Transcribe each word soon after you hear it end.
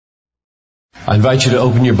I invite you to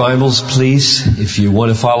open your Bibles, please, if you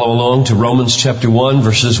want to follow along, to Romans chapter 1,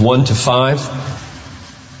 verses 1 to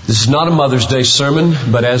 5. This is not a Mother's Day sermon,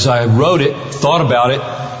 but as I wrote it, thought about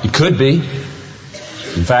it, it could be.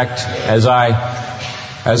 In fact, as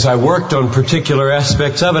I worked on particular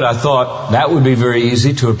aspects of it, I thought that would be very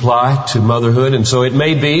easy to apply to motherhood. And so it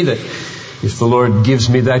may be that if the Lord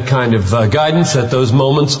gives me that kind of guidance at those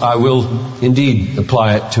moments, I will indeed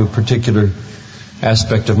apply it to a particular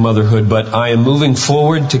aspect of motherhood. But I am moving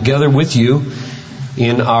forward together with you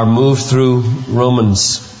in our move through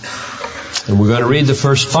Romans. And we're going to read the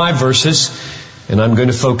first 5 verses, and I'm going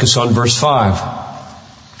to focus on verse 5.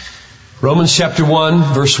 Romans chapter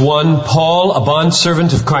 1, verse 1, Paul, a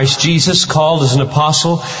bondservant of Christ Jesus, called as an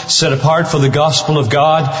apostle, set apart for the gospel of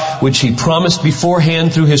God, which he promised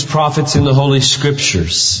beforehand through his prophets in the Holy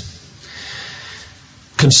Scriptures,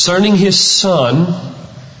 concerning his Son,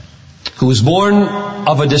 who was born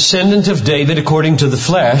of a descendant of David according to the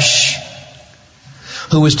flesh,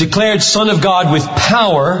 who was declared Son of God with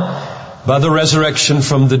power by the resurrection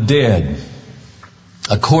from the dead,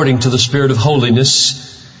 according to the Spirit of holiness,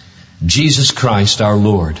 Jesus Christ our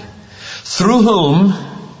Lord, through whom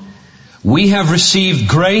we have received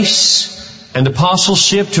grace and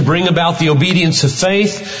apostleship to bring about the obedience of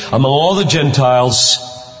faith among all the Gentiles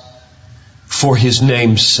for His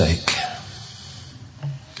name's sake.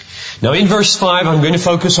 Now in verse 5, I'm going to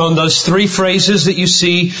focus on those 3 phrases that you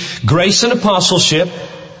see: grace and apostleship,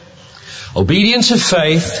 obedience of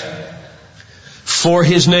faith, for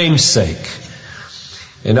His name's sake.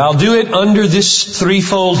 And I'll do it under this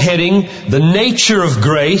threefold heading: the nature of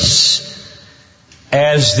grace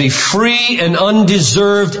as the free and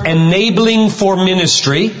undeserved enabling for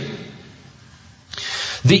ministry,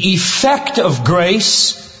 the effect of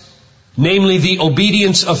grace, namely the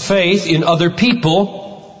obedience of faith in other people,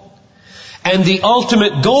 and the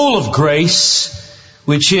ultimate goal of grace,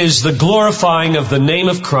 which is the glorifying of the name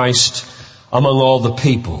of Christ among all the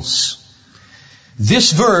peoples.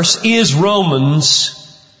 This verse is Romans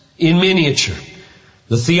in miniature.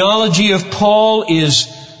 The theology of Paul is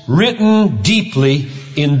written deeply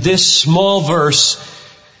in this small verse.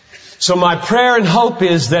 So my prayer and hope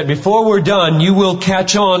is that before we're done, you will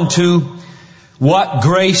catch on to what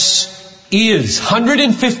grace is.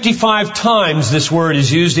 155 times this word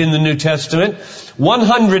is used in the New Testament,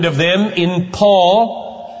 100 of them in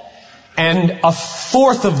Paul, and a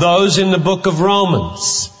fourth of those in the book of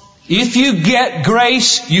Romans. If you get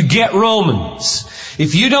grace, you get Romans.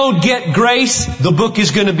 If you don't get grace, the book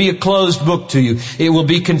is going to be a closed book to you. It will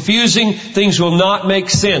be confusing. Things will not make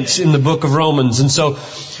sense in the book of Romans. And so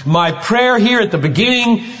my prayer here at the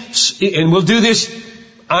beginning, and we'll do this,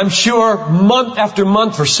 I'm sure, month after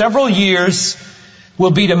month for several years,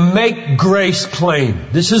 will be to make grace plain.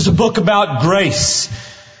 This is a book about grace.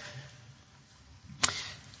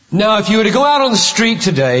 Now, if you were to go out on the street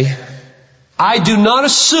today, I do not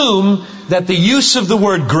assume that the use of the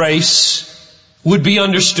word grace would be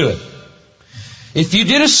understood. If you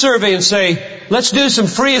did a survey and say, let's do some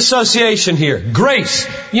free association here, grace,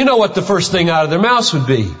 you know what the first thing out of their mouths would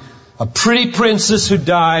be: a pretty princess who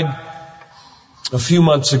died a few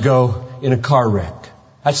months ago in a car wreck.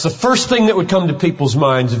 That's the first thing that would come to people's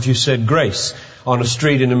minds if you said grace on a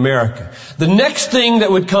street in America. The next thing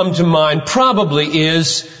that would come to mind probably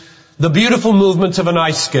is the beautiful movements of an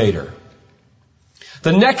ice skater.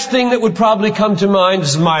 The next thing that would probably come to mind,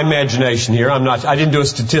 this is my imagination here, I didn't do a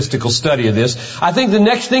statistical study of this. I think the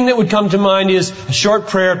next thing that would come to mind is a short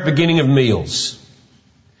prayer at the beginning of meals.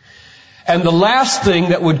 And the last thing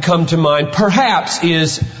that would come to mind, perhaps,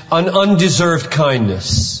 is an undeserved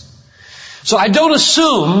kindness. So I don't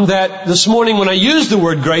assume that this morning when I use the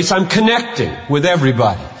word grace, I'm connecting with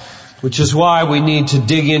everybody, which is why we need to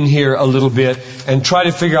dig in here a little bit and try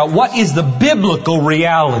to figure out what is the biblical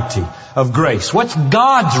reality of grace. What's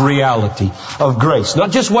God's reality of grace?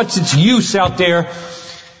 Not just what's its use out there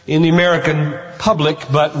in the American public,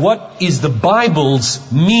 but what is the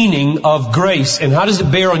Bible's meaning of grace, and how does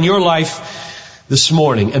it bear on your life this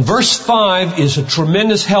morning? And verse 5 is a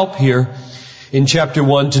tremendous help here in chapter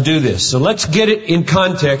 1 to do this. So let's get it in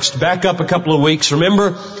context. Back up a couple of weeks.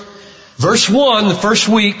 Remember, verse 1, the first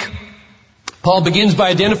week, Paul begins by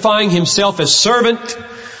identifying himself as servant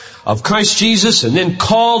of Christ Jesus, and then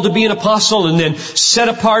called to be an apostle, and then set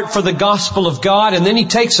apart for the gospel of God. And then he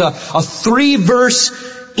takes a 3-verse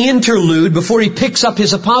interlude before he picks up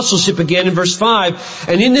his apostleship again in verse 5.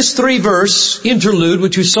 And in this 3-verse interlude,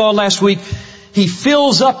 which we saw last week, he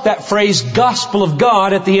fills up that phrase, gospel of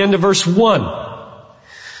God, at the end of verse 1.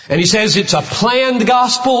 And he says it's a planned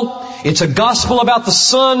gospel. It's a gospel about the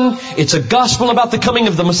Son. It's a gospel about the coming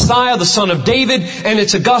of the Messiah, the Son of David. And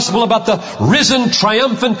it's a gospel about the risen,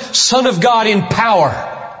 triumphant Son of God in power.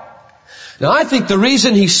 Now I think the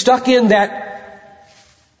reason he stuck in that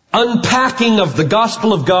unpacking of the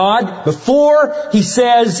gospel of God before he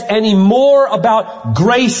says any more about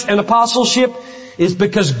grace and apostleship is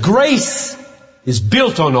because grace is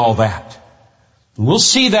built on all that. And we'll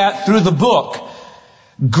see that through the book.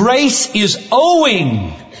 Grace is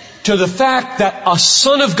owing to the fact that a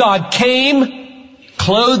Son of God came,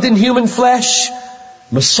 clothed in human flesh.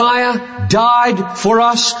 Messiah died for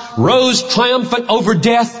us, rose triumphant over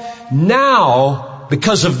death. Now,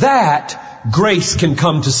 because of that, grace can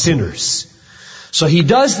come to sinners. So he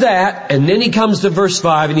does that, and then he comes to verse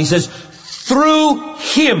 5, and he says, through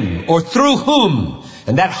Him, or through whom.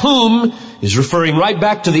 And that whom is referring right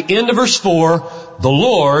back to the end of verse 4, the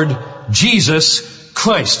Lord Jesus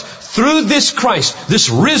Christ. Through this Christ, this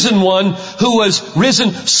risen one who was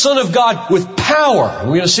risen Son of God with power. And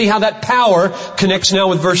we're going to see how that power connects now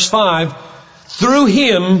with verse 5. Through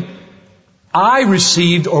Him,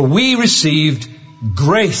 we received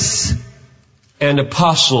grace and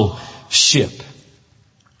apostleship.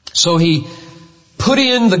 So he put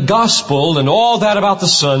in the gospel and all that about the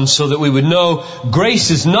Son so that we would know grace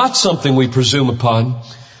is not something we presume upon.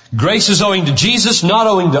 Grace is owing to Jesus, not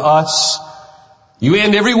owing to us. You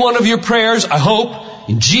end every one of your prayers, I hope,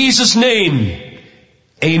 in Jesus' name.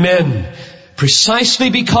 Amen.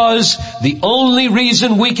 Precisely because the only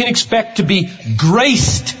reason we can expect to be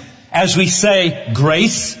graced, as we say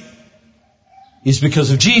grace, is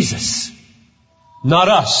because of Jesus, not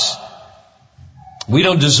us. We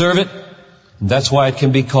don't deserve it, and that's why it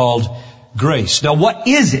can be called grace. Now what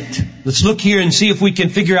is it? Let's look here and see if we can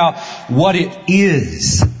figure out what it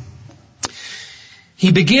is.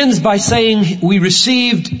 He begins by saying we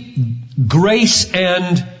received grace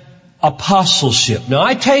and apostleship. Now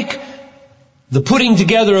I take the putting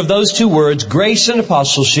together of those two words, grace and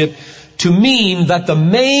apostleship, to mean that the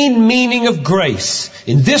main meaning of grace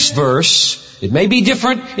in this verse, it may be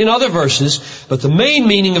different in other verses, but the main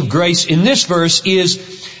meaning of grace in this verse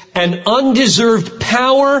is an undeserved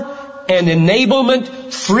power and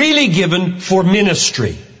enablement freely given for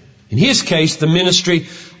ministry. In his case, the ministry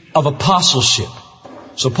of apostleship.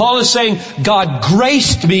 So Paul is saying, God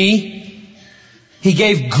graced me. He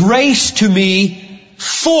gave grace to me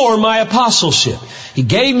for my apostleship. He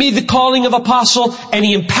gave me the calling of apostle, and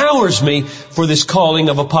He empowers me for this calling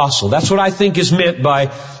of apostle. That's what I think is meant by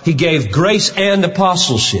He gave grace and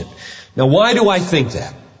apostleship. Now why do I think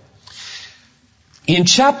that? In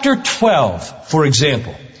chapter 12, for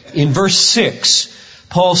example, in verse 6,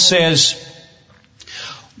 Paul says,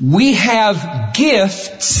 we have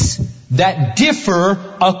gifts that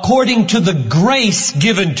differ according to the grace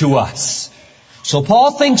given to us. So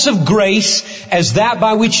Paul thinks of grace as that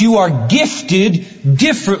by which you are gifted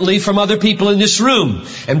differently from other people in this room,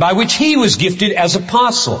 and by which he was gifted as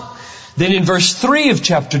apostle. Then in verse 3 of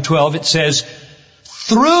chapter 12 it says,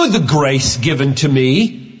 through the grace given to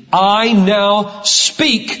me, I now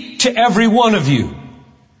speak to every one of you.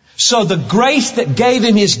 So the grace that gave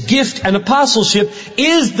him his gift and apostleship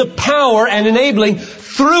is the power and enabling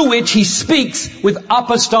through which he speaks with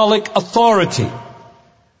apostolic authority.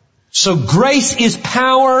 So grace is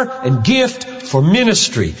power and gift for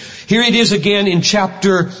ministry. Here it is again in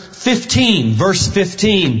chapter 15, verse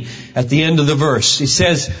 15, at the end of the verse. He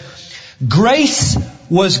says, grace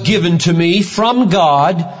was given to me from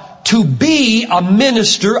God to be a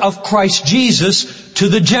minister of Christ Jesus to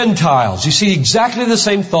the Gentiles. You see exactly the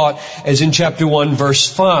same thought as in chapter 1, verse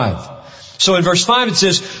 5. So in verse 5 it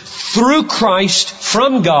says, through Christ,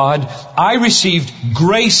 from God, I received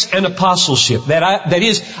grace and apostleship. That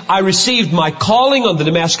is, I received my calling on the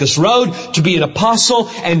Damascus Road to be an apostle,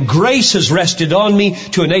 and grace has rested on me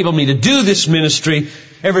to enable me to do this ministry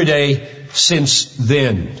every day since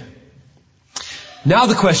then. Now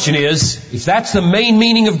the question is, if that's the main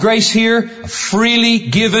meaning of grace here, a freely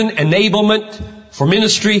given enablement for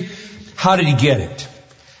ministry, how did he get it?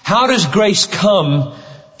 How does grace come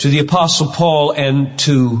to the Apostle Paul and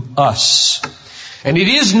to us? And it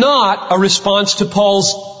is not a response to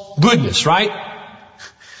Paul's goodness, right?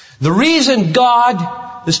 The reason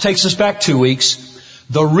God, this takes us back 2 weeks,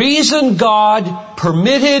 the reason God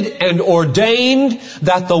permitted and ordained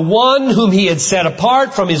that the one whom He had set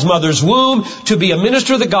apart from his mother's womb to be a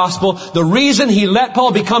minister of the gospel, the reason He let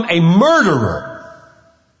Paul become a murderer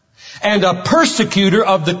and a persecutor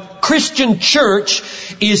of the Christian church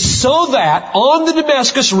is so that on the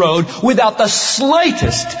Damascus Road, without the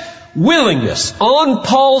slightest willingness on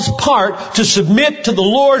Paul's part to submit to the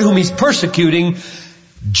Lord whom he's persecuting,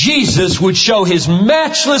 Jesus would show His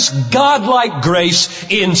matchless godlike grace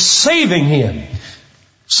in saving him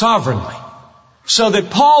sovereignly. So that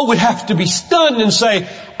Paul would have to be stunned and say,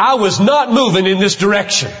 I was not moving in this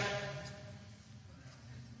direction.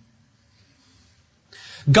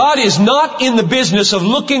 God is not in the business of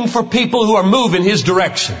looking for people who are moving His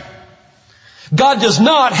direction. God does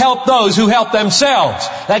not help those who help themselves.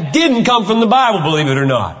 That didn't come from the Bible, believe it or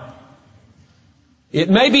not. It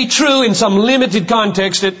may be true in some limited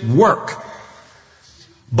context at work.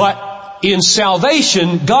 But in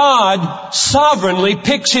salvation, God sovereignly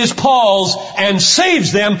picks His Pauls and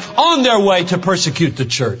saves them on their way to persecute the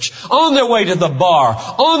church, on their way to the bar,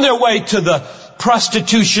 on their way to the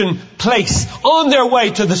prostitution place, on their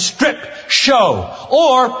way to the strip show,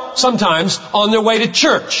 or sometimes on their way to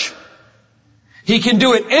church. He can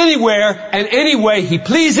do it anywhere and any way He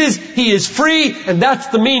pleases. He is free, and that's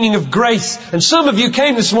the meaning of grace. And some of you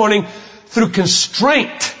came this morning through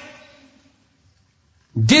constraint.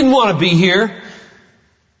 Didn't want to be here,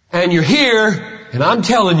 and you're here, and I'm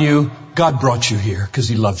telling you, God brought you here because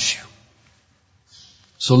He loves you.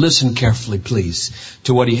 So listen carefully, please,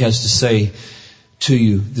 to what He has to say to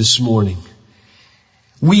you this morning.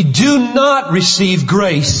 We do not receive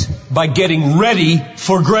grace by getting ready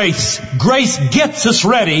for grace. Grace gets us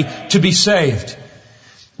ready to be saved.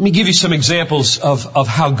 Let me give you some examples of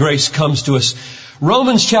how grace comes to us.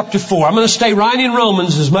 Romans chapter 4. I'm going to stay right in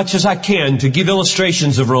Romans as much as I can to give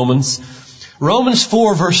illustrations of Romans. Romans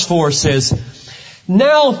 4 verse 4 says,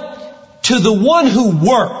 now to the one who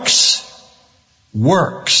works,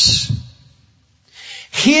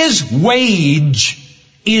 his wage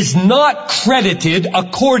is not credited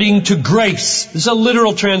according to grace. This is a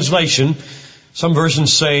literal translation. Some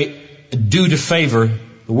versions say due to favor.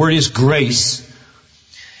 The word is grace.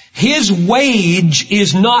 His wage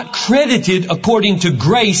is not credited according to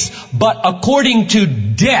grace, but according to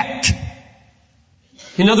debt.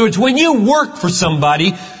 In other words, when you work for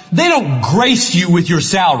somebody, they don't grace you with your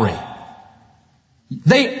salary.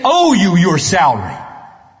 They owe you your salary.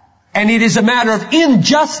 And it is a matter of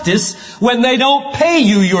injustice when they don't pay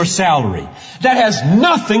you your salary. That has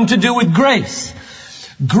nothing to do with grace.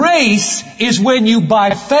 Grace is when you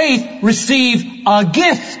by faith receive a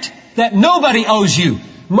gift that nobody owes you.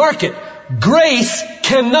 Mark it. Grace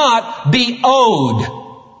cannot be owed.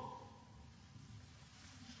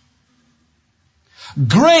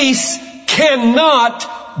 Grace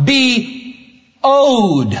cannot be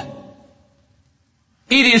owed.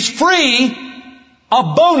 It is free, a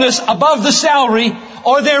bonus above the salary,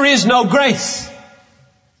 or there is no grace.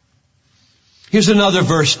 Here's another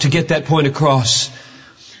verse to get that point across.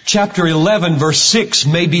 Chapter 11, verse 6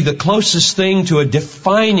 may be the closest thing to a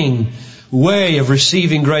defining way of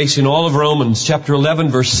receiving grace in all of Romans. Chapter 11,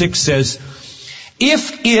 verse 6 says,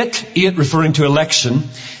 if it referring to election,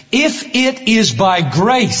 if it is by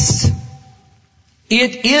grace,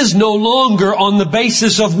 it is no longer on the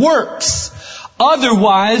basis of works.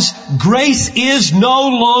 Otherwise, grace is no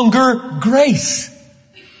longer grace.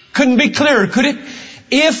 Couldn't be clearer, could it?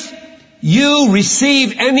 If you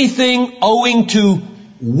receive anything owing to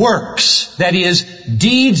works, that is,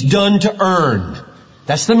 deeds done to earn.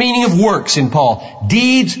 That's the meaning of works in Paul.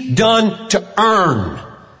 Deeds done to earn.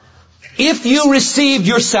 If you received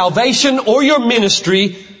your salvation or your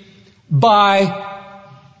ministry by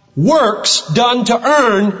works done to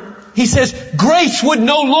earn, he says, grace would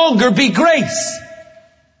no longer be grace.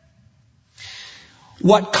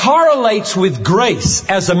 What correlates with grace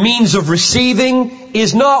as a means of receiving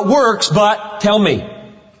is not works, but, tell me.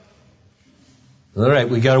 All right,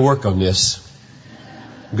 we got to work on this.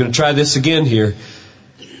 I'm going to try this again here.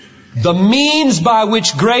 The means by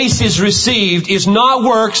which grace is received is not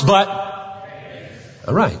works, but...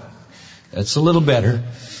 All right. That's a little better.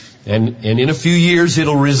 And in a few years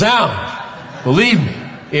it'll resound. Believe me,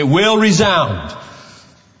 it will resound.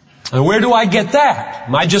 And where do I get that?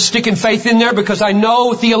 Am I just sticking faith in there because I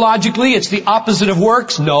know theologically it's the opposite of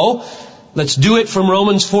works? No. Let's do it from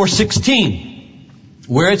Romans 4:16,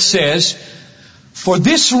 where it says, for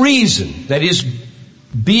this reason, that is,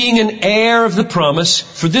 being an heir of the promise,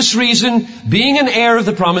 for this reason, being an heir of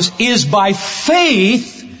the promise is by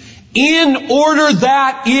faith in order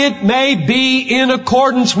that it may be in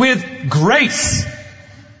accordance with grace.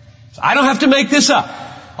 So I don't have to make this up.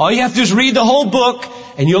 All you have to do is read the whole book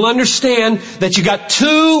and you'll understand that you got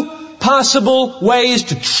two possible ways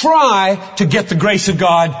to try to get the grace of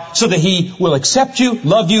God so that He will accept you,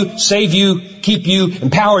 love you, save you, keep you,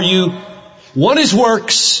 empower you. One is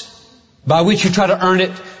works, by which you try to earn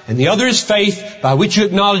it, and the other is faith, by which you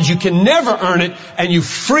acknowledge you can never earn it, and you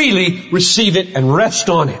freely receive it and rest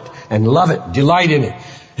on it, and love it, delight in it,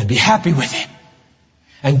 and be happy with it.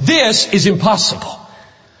 And this is impossible.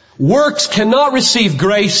 Works cannot receive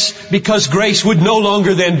grace because grace would no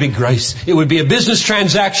longer then be grace. It would be a business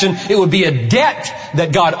transaction. It would be a debt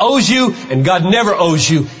that God owes you, and God never owes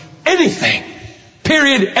you anything.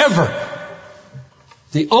 Period. Ever.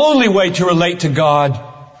 The only way to relate to God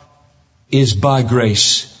is by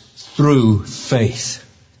grace through faith.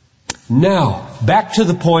 Now, back to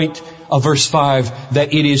the point of verse 5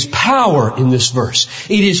 that it is power in this verse.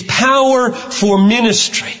 It is power for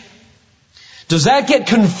ministry. Does that get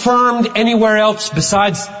confirmed anywhere else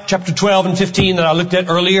besides chapter 12 and 15 that I looked at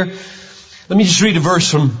earlier? Let me just read a verse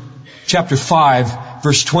from chapter 5,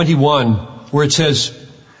 verse 21, where it says,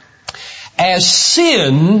 as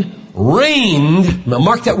sin reigned, now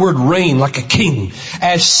mark that word reign like a king,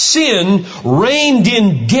 as sin reigned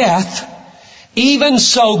in death, even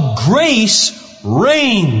so grace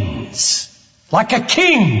reigns like a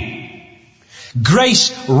king.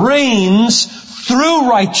 Grace reigns through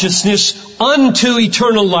righteousness unto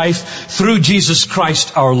eternal life through Jesus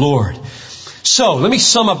Christ our Lord. So, let me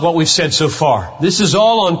sum up what we've said so far. This is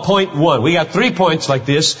all on point 1. We got 3 points like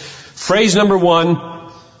this. Phrase number 1,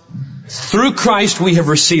 through Christ we have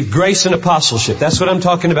received grace and apostleship. That's what I'm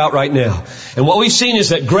talking about right now. And what we've seen is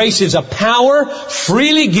that grace is a power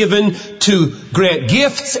freely given to grant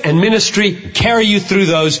gifts and ministry, carry you through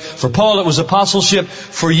those. For Paul it was apostleship.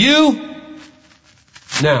 For you,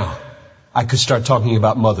 now, I could start talking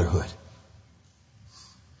about motherhood.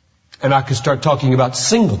 And I could start talking about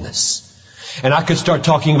singleness. And I could start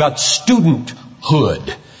talking about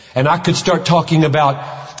studenthood. And I could start talking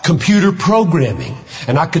about computer programming.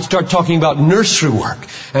 And I could start talking about nursery work.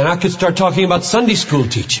 And I could start talking about Sunday school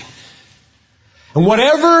teaching. And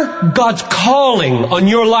whatever God's calling on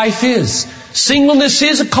your life is, singleness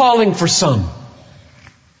is a calling for some.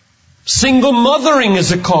 Single mothering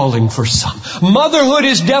is a calling for some. Motherhood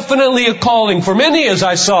is definitely a calling for many, as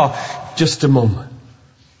I saw just a moment.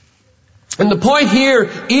 And the point here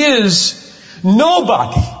is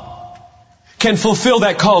nobody can fulfill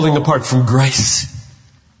that calling apart from grace.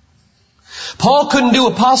 Paul couldn't do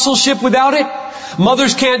apostleship without it.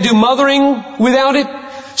 Mothers can't do mothering without it.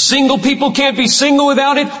 Single people can't be single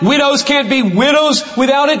without it. Widows can't be widows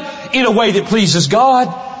without it in a way that pleases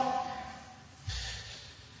God.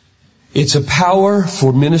 It's a power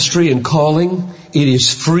for ministry and calling. It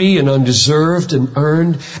is free and undeserved and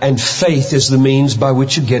earned. And faith is the means by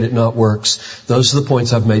which you get it, not works. Those are the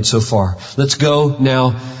points I've made so far. Let's go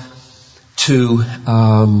now to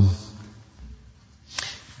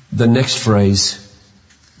the next phrase,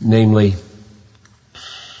 namely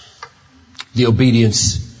the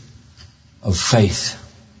obedience of faith.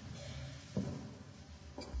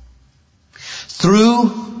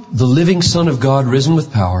 Through the living Son of God risen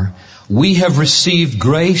with power, we have received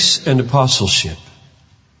grace and apostleship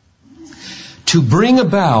to bring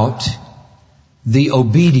about the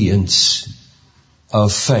obedience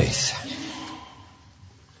of faith.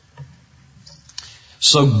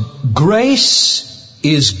 So grace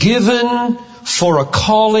is given for a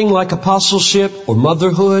calling like apostleship or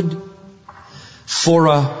motherhood, for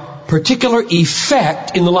a particular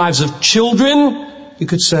effect in the lives of children, you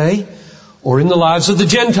could say, or in the lives of the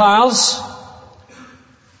Gentiles.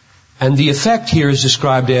 And the effect here is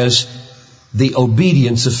described as the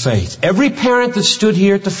obedience of faith. Every parent that stood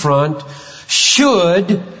here at the front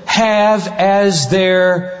should have as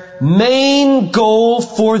their main goal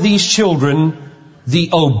for these children the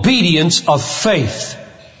obedience of faith.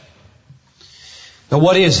 Now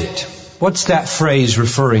what is it? What's that phrase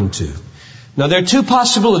referring to? Now there are two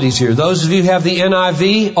possibilities here. Those of you who have the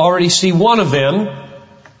NIV already see one of them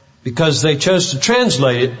because they chose to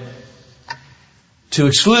translate it to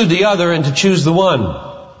exclude the other and to choose the one.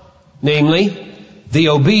 Namely, the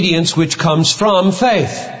obedience which comes from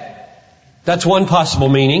faith. That's one possible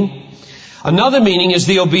meaning. Another meaning is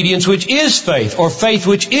the obedience which is faith, or faith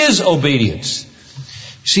which is obedience.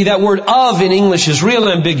 See, that word of in English is real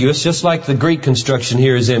ambiguous, just like the Greek construction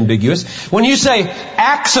here is ambiguous. When you say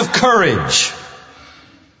acts of courage,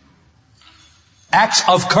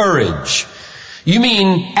 you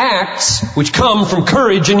mean acts which come from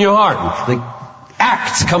courage in your heart. The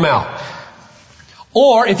acts come out.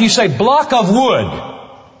 Or if you say block of wood.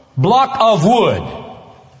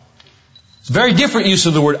 It's a very different use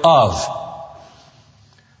of the word of.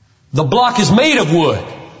 The block is made of wood.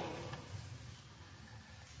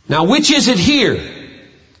 Now, which is it here?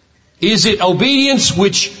 Is it obedience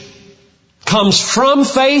which comes from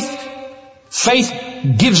faith? Faith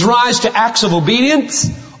gives rise to acts of obedience?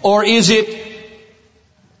 Or is it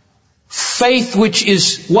faith which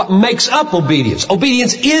is what makes up obedience?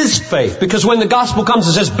 Obedience is faith, because when the gospel comes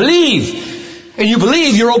and says, believe, And you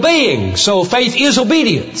believe you're obeying. So faith is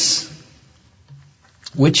obedience.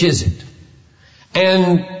 Which is it?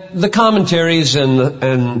 And the commentaries and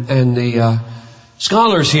the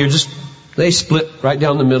scholars here they split right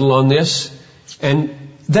down the middle on this.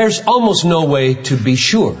 And there's almost no way to be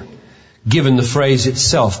sure, given the phrase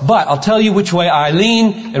itself. But I'll tell you which way I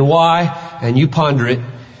lean and why, and you ponder it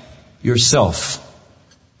yourself.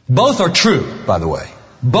 Both are true, by the way.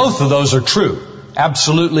 Both of those are true.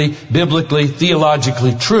 Absolutely, biblically,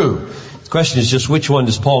 theologically true. The question is just which one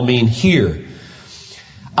does Paul mean here?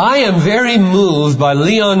 I am very moved by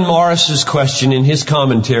Leon Morris's question in his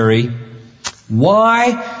commentary.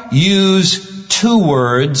 Why use two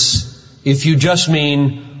words if you just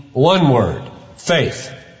mean one word?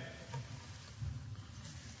 Faith.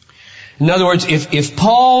 In other words, if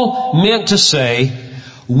Paul meant to say,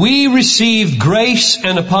 we received grace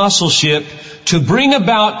and apostleship to bring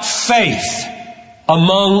about faith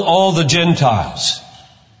among all the Gentiles,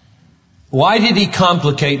 why did he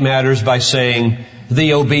complicate matters by saying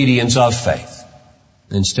the obedience of faith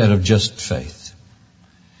instead of just faith?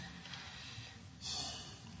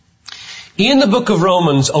 In the book of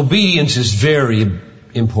Romans, obedience is very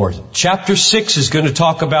important. Chapter 6 is going to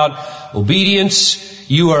talk about obedience.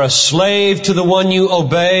 You are a slave to the one you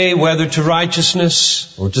obey, whether to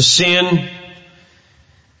righteousness or to sin.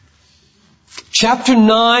 Chapter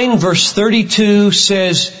 9, verse 32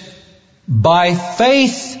 says, by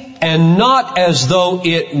faith and not as though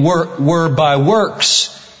it were by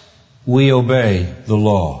works, we obey the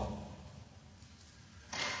law.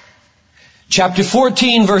 Chapter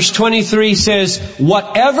 14, verse 23 says,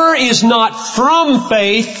 whatever is not from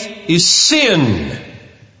faith is sin.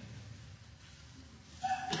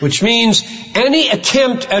 Which means any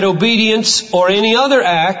attempt at obedience or any other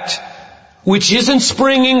act which isn't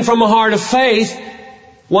springing from a heart of faith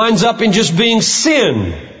winds up in just being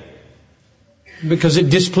sin, because it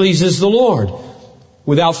displeases the Lord.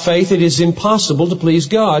 Without faith it is impossible to please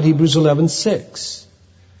God, Hebrews 11:6.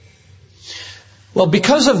 Well,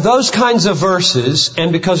 because of those kinds of verses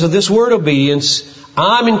and because of this word obedience,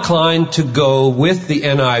 I'm inclined to go with the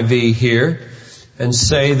NIV here and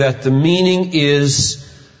say that the meaning is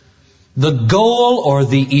the goal or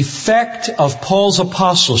the effect of Paul's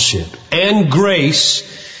apostleship and grace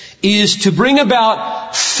is to bring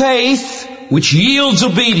about faith which yields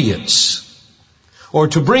obedience, or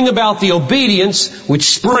to bring about the obedience which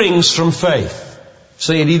springs from faith.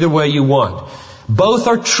 Say it either way you want. Both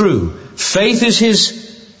are true. Faith is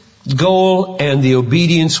his goal, and the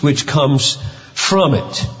obedience which comes from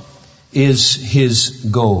it is his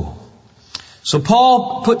goal. So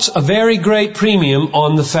Paul puts a very great premium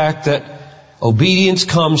on the fact that obedience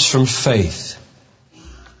comes from faith.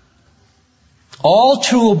 All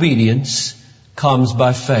true obedience comes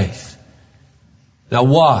by faith. Now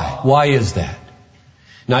why? Why is that?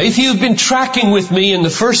 Now if you've been tracking with me in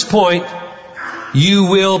the first point, you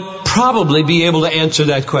will probably be able to answer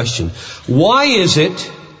that question. Why is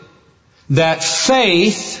it that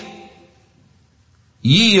faith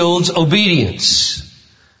yields obedience?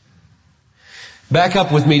 Back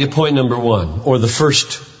up with me to point number 1, or the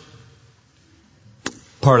first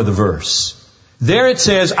part of the verse. There it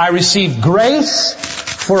says, I received grace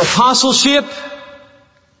for apostleship,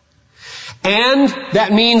 and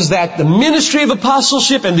that means that the ministry of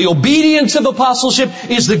apostleship and the obedience of apostleship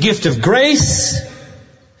is the gift of grace.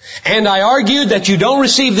 And I argued that you don't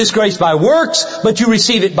receive this grace by works, but you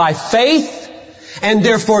receive it by faith. And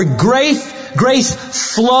therefore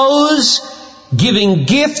grace flows, giving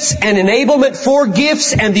gifts and enablement for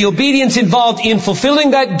gifts, and the obedience involved in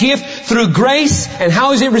fulfilling that gift through grace. And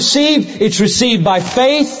how is it received? It's received by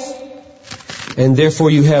faith. And therefore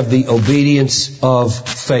you have the obedience of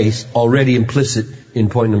faith already implicit in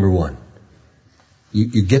point number 1.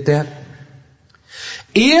 You get that?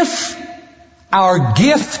 If our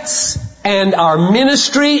gifts and our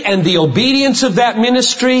ministry and the obedience of that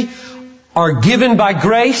ministry are given by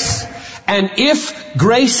grace, and if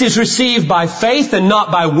grace is received by faith and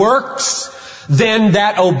not by works, then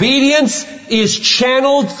that obedience is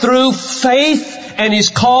channeled through faith and is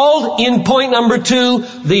called, in point number 2,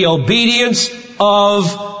 the obedience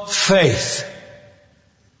of faith.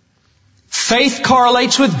 Faith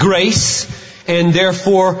correlates with grace, and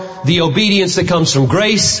therefore the obedience that comes from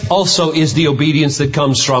grace also is the obedience that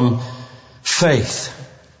comes from faith.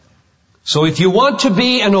 So if you want to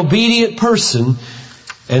be an obedient person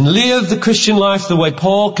and live the Christian life the way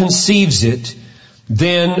Paul conceives it,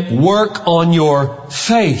 then work on your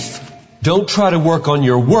faith. Don't try to work on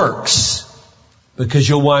your works, because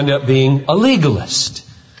you'll wind up being a legalist.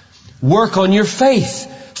 Work on your faith.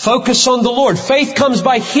 Focus on the Lord. Faith comes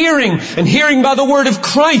by hearing, and hearing by the word of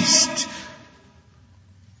Christ.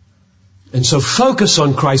 And so focus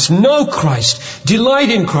on Christ, know Christ, delight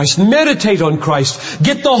in Christ, meditate on Christ,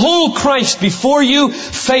 get the whole Christ before you.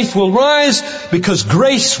 Faith will rise because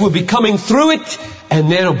grace will be coming through it, and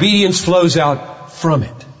then obedience flows out from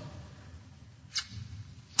it.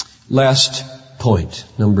 Last point,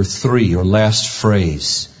 number 3, or last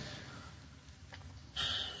phrase.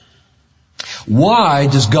 Why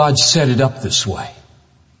does God set it up this way?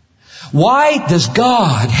 Why does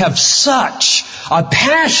God have such a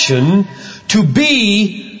passion to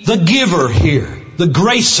be the giver here, the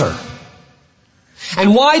gracer?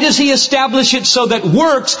 And why does He establish it so that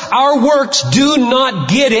our works do not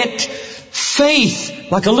get it?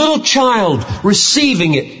 Faith, like a little child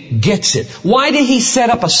receiving it, gets it. Why did He set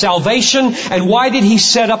up a salvation? And why did He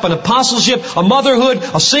set up an apostleship, a motherhood,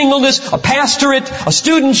 a singleness, a pastorate, a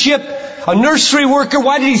studentship, a nursery worker?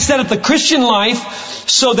 Why did He set up the Christian life?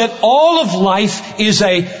 So that all of life is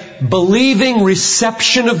a believing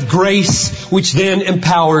reception of grace, which then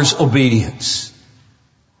empowers obedience.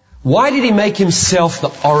 Why did He make Himself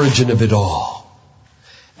the origin of it all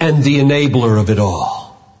and the enabler of it all?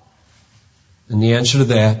 And the answer to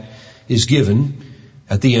that is given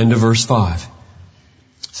at the end of verse 5.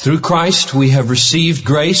 Through Christ we have received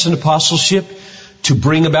grace and apostleship to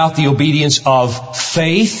bring about the obedience of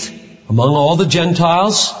faith among all the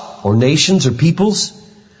Gentiles or nations or peoples.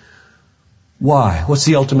 Why? What's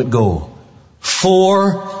the ultimate goal?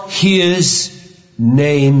 For His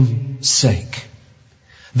name's sake.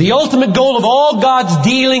 The ultimate goal of all God's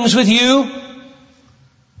dealings with you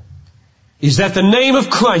is that the name of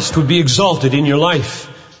Christ would be exalted in your life,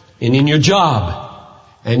 and in your job,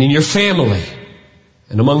 and in your family,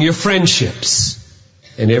 and among your friendships,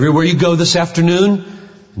 and everywhere you go this afternoon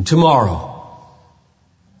and tomorrow.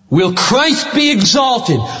 Will Christ be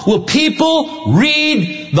exalted? Will people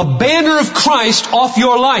read the banner of Christ off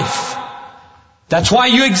your life? That's why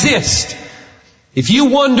you exist. If you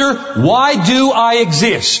wonder, why do I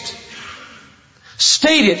exist?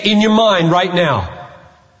 State it in your mind right now.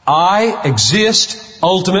 I exist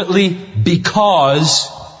ultimately because...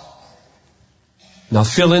 Now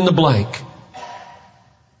fill in the blank.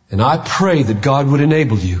 And I pray that God would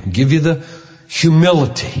enable you, give you the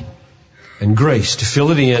humility and grace to fill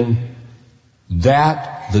it in,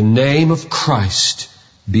 that the name of Christ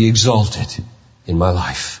be exalted in my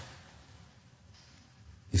life.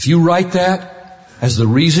 If you write that as the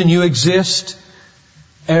reason you exist,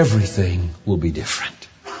 everything will be different.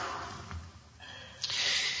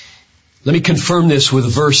 Let me confirm this with a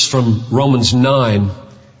verse from Romans 9,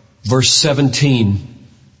 verse 17.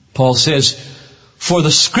 Paul says, "For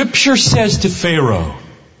the Scripture says to Pharaoh,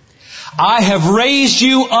 I have raised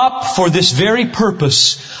you up for this very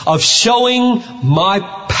purpose of showing my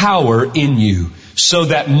power in you, so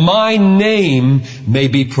that my name may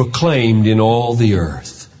be proclaimed in all the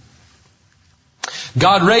earth."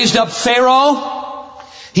 God raised up Pharaoh.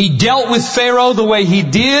 He dealt with Pharaoh the way He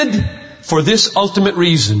did for this ultimate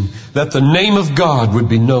reason, that the name of God would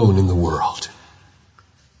be known in the world.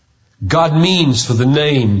 God means for the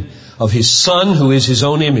name of His Son, who is His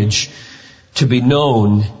own image, to be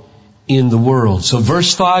known in the world. So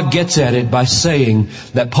verse 5 gets at it by saying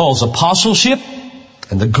that Paul's apostleship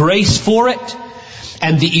and the grace for it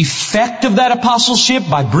and the effect of that apostleship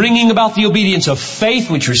by bringing about the obedience of faith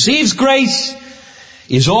which receives grace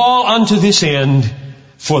is all unto this end,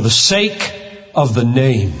 for the sake of the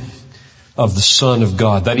name of the Son of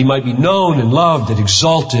God, that He might be known and loved and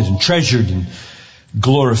exalted and treasured and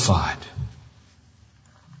glorified.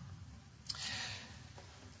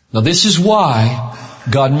 Now this is why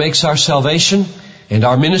God makes our salvation and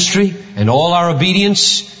our ministry and all our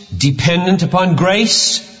obedience dependent upon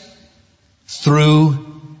grace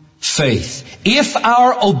through faith. If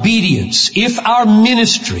our obedience, if our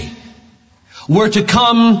ministry were to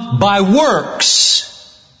come by works,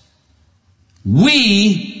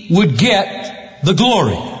 we would get the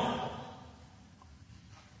glory.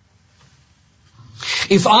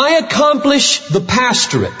 If I accomplish the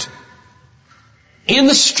pastorate in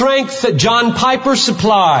the strength that John Piper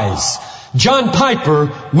supplies, John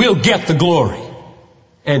Piper will get the glory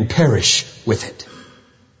and perish with it.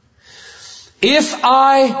 If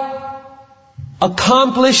I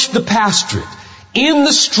accomplish the pastorate in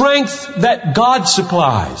the strength that God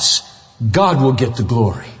supplies, God will get the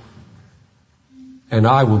glory. And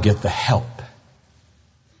I will get the help.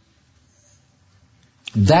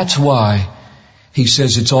 That's why he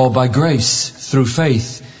says it's all by grace, through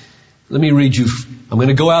faith. Let me read you. I'm going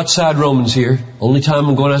to go outside Romans here. Only time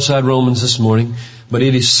I'm going outside Romans this morning. But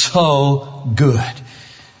it is so good.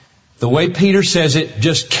 The way Peter says it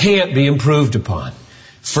just can't be improved upon.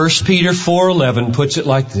 1 Peter 4:11 puts it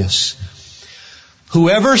like this.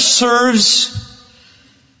 Whoever serves,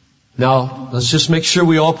 now let's just make sure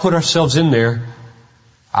we all put ourselves in there.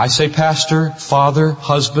 I say pastor, father,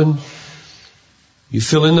 husband. You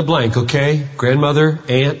fill in the blank, okay? Grandmother,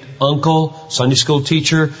 aunt, uncle, Sunday school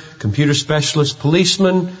teacher, computer specialist,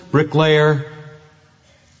 policeman, bricklayer.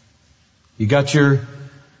 You got your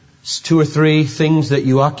 2 or 3 things that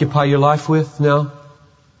you occupy your life with now?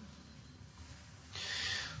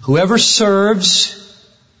 Whoever serves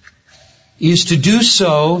is to do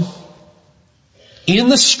so in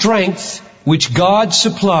the strength which God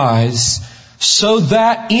supplies, so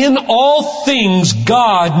that in all things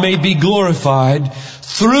God may be glorified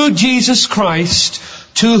through Jesus Christ,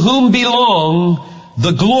 to whom belong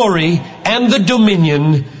the glory and the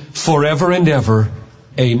dominion forever and ever.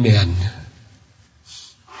 Amen.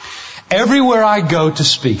 Everywhere I go to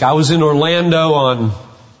speak, I was in Orlando on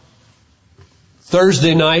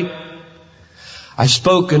Thursday night. I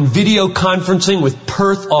spoke in video conferencing with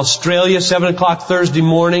Perth, Australia, 7 o'clock Thursday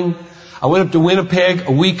morning. I went up to Winnipeg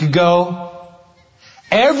a week ago.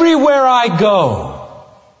 Everywhere I go,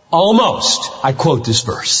 almost, I quote this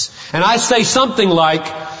verse. And I say something like,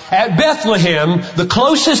 at Bethlehem, the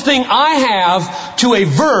closest thing I have to a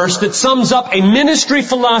verse that sums up a ministry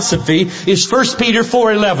philosophy is 1 Peter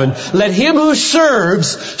 4:11. Let him who serves,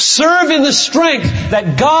 serve in the strength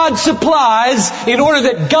that God supplies in order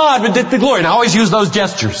that God would get the glory. And I always use those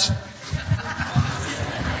gestures.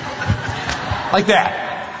 Like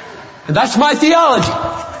that. And that's my theology.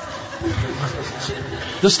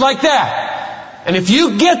 Just like that. And if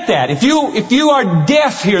you get that, if you are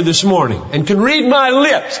deaf here this morning and can read my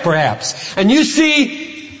lips perhaps, and you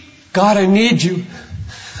see, God, I need you.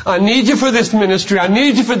 I need you for this ministry. I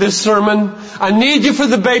need you for this sermon. I need you for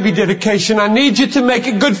the baby dedication. I need you to make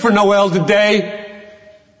it good for Noel today.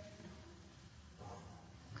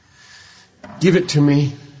 Give it to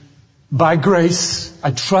me. By grace, I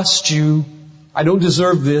trust you. I don't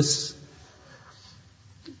deserve this.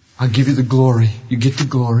 I'll give you the glory. You get the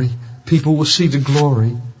glory. People will see the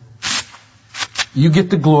glory. You get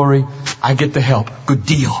the glory. I get the help. Good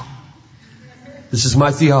deal. This is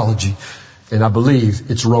my theology. And I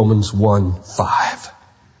believe it's Romans 1:5.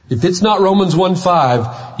 If it's not Romans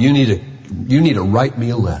 1:5, you need to write me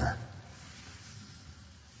a letter.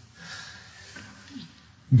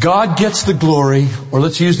 God gets the glory, or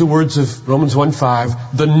let's use the words of Romans 1:5.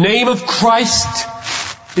 The name of Christ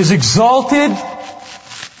is exalted,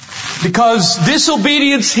 because this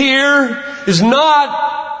obedience here is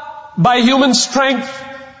not by human strength,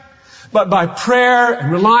 but by prayer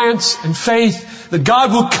and reliance and faith that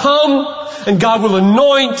God will come and God will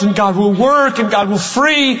anoint and God will work and God will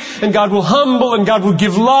free and God will humble and God will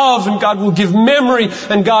give love and God will give memory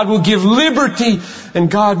and God will give liberty and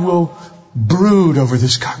God will brood over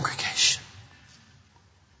this congregation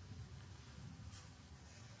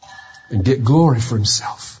and get glory for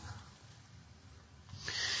Himself.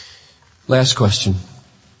 Last question.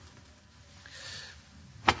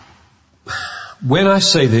 When I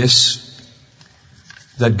say this,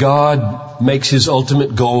 that God makes His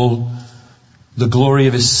ultimate goal the glory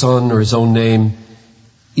of His Son or His own name,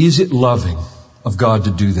 is it loving of God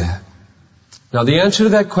to do that? Now the answer to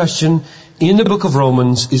that question in the book of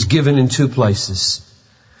Romans is given in 2 places.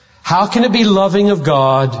 How can it be loving of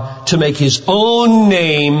God to make His own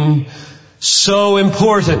name so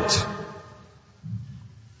important?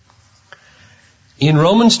 In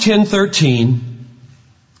Romans 10:13,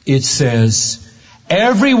 it says,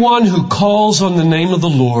 everyone who calls on the name of the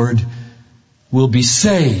Lord will be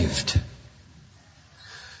saved.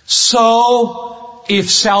 So,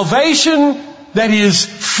 if salvation, that is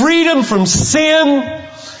freedom from sin,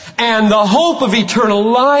 and the hope of eternal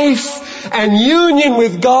life, and union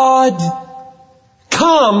with God,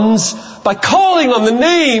 comes by calling on the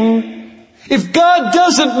name, if God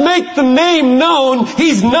doesn't make the name known,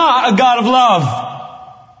 He's not a God of love.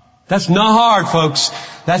 That's not hard, folks.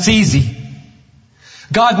 That's easy.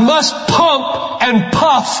 God must pump and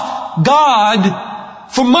puff God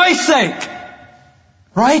for my sake.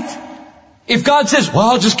 Right? If God says,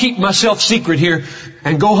 well, I'll just keep myself secret here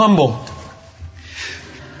and go humble.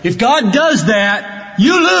 If God does that,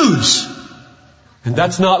 you lose. And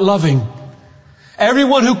that's not loving.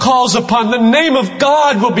 Everyone who calls upon the name of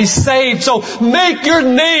God will be saved. So make your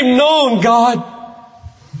name known, God.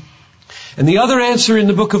 And the other answer in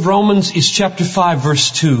the book of Romans is chapter 5,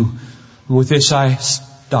 verse 2. And with this I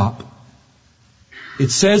stop.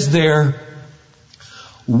 It says there,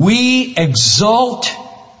 we exult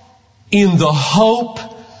in the hope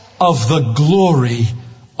of the glory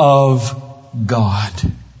of God.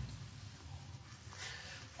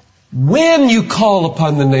 When you call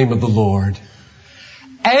upon the name of the Lord,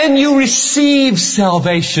 and you receive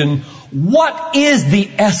salvation, what is the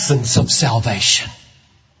essence of salvation?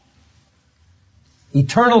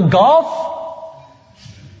 Eternal golf?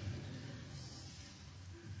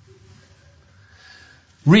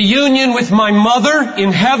 Reunion with my mother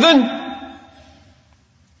in heaven?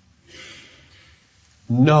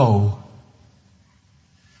 No.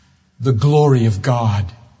 The glory of God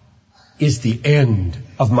is the end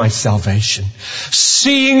of my salvation.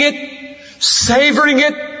 Seeing it, savoring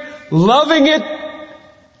it, loving it,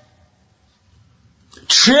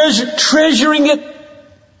 treasuring it,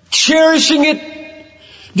 cherishing it,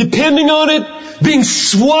 depending on it, being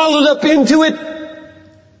swallowed up into it.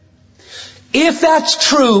 If that's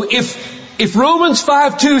true, if Romans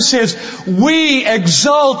 5:2 says, we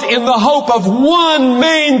exult in the hope of one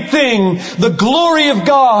main thing, the glory of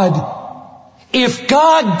God, if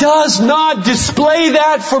God does not display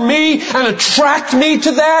that for me and attract me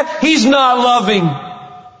to that, He's not loving.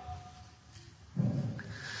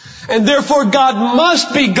 And therefore God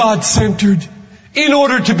must be God-centered in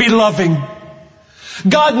order to be loving.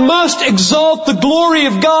 God must exalt the glory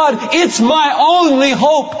of God. It's my only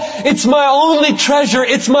hope. It's my only treasure.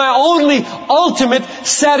 It's my only ultimate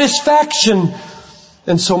satisfaction.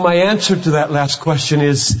 And so my answer to that last question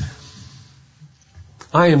is,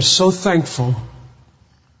 I am so thankful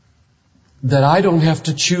that I don't have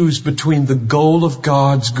to choose between the goal of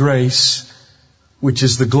God's grace, which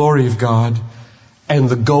is the glory of God, and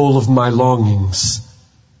the goal of my longings,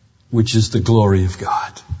 which is the glory of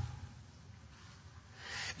God.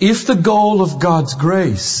 If the goal of God's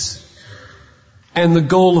grace and the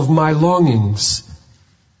goal of my longings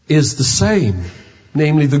is the same,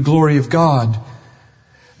 namely the glory of God,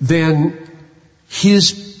 then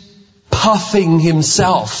His puffing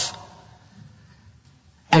Himself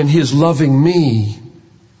and His loving me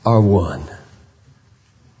are one.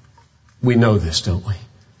 We know this, don't we?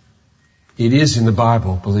 It is in the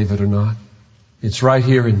Bible, believe it or not. It's right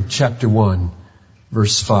here in chapter 1,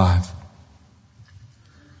 verse 5.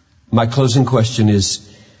 My closing question is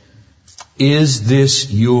this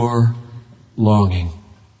your longing?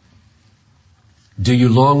 Do you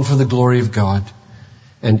long for the glory of God?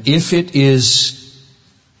 And if it is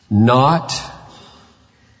not,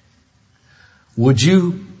 would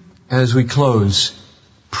you, as we close,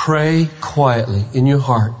 pray quietly in your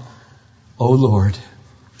heart, "Oh Lord,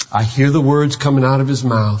 I hear the words coming out of His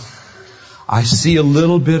mouth. I see a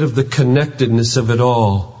little bit of the connectedness of it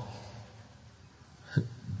all.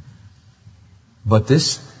 But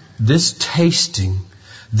this tasting,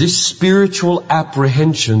 this spiritual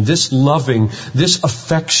apprehension, this loving, this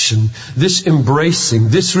affection, this embracing,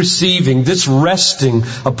 this receiving, this resting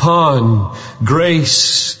upon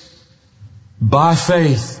grace by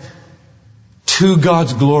faith to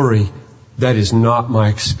God's glory, that is not my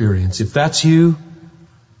experience." If that's you,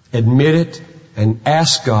 admit it and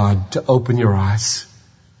ask God to open your eyes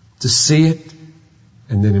to see it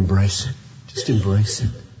and then embrace it. Just embrace it.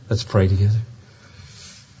 Let's pray together.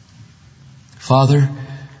 Father,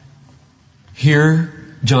 here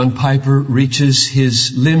John Piper reaches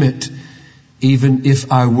his limit, even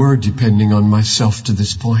if I were depending on myself to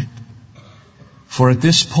this point. For at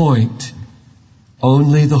this point,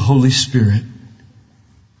 only the Holy Spirit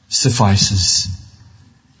suffices.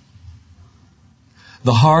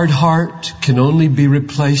 The hard heart can only be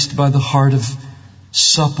replaced by the heart of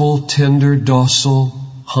supple, tender, docile,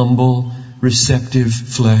 humble, receptive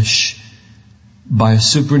flesh, by a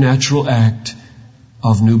supernatural act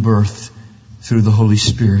of new birth through the Holy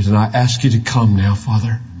Spirit. And I ask you to come now,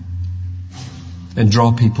 Father, and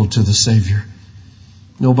draw people to the Savior.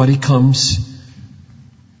 Nobody comes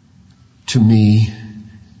to me,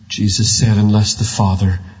 Jesus said, unless the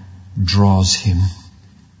Father draws him.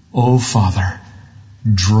 Oh, Father,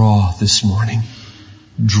 draw this morning.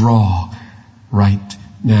 Draw right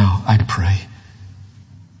now, I pray.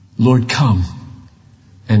 Lord, come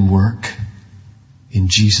and work in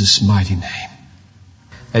Jesus' mighty name.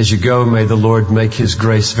 As you go, may the Lord make His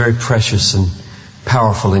grace very precious and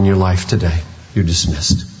powerful in your life today. You're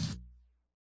dismissed.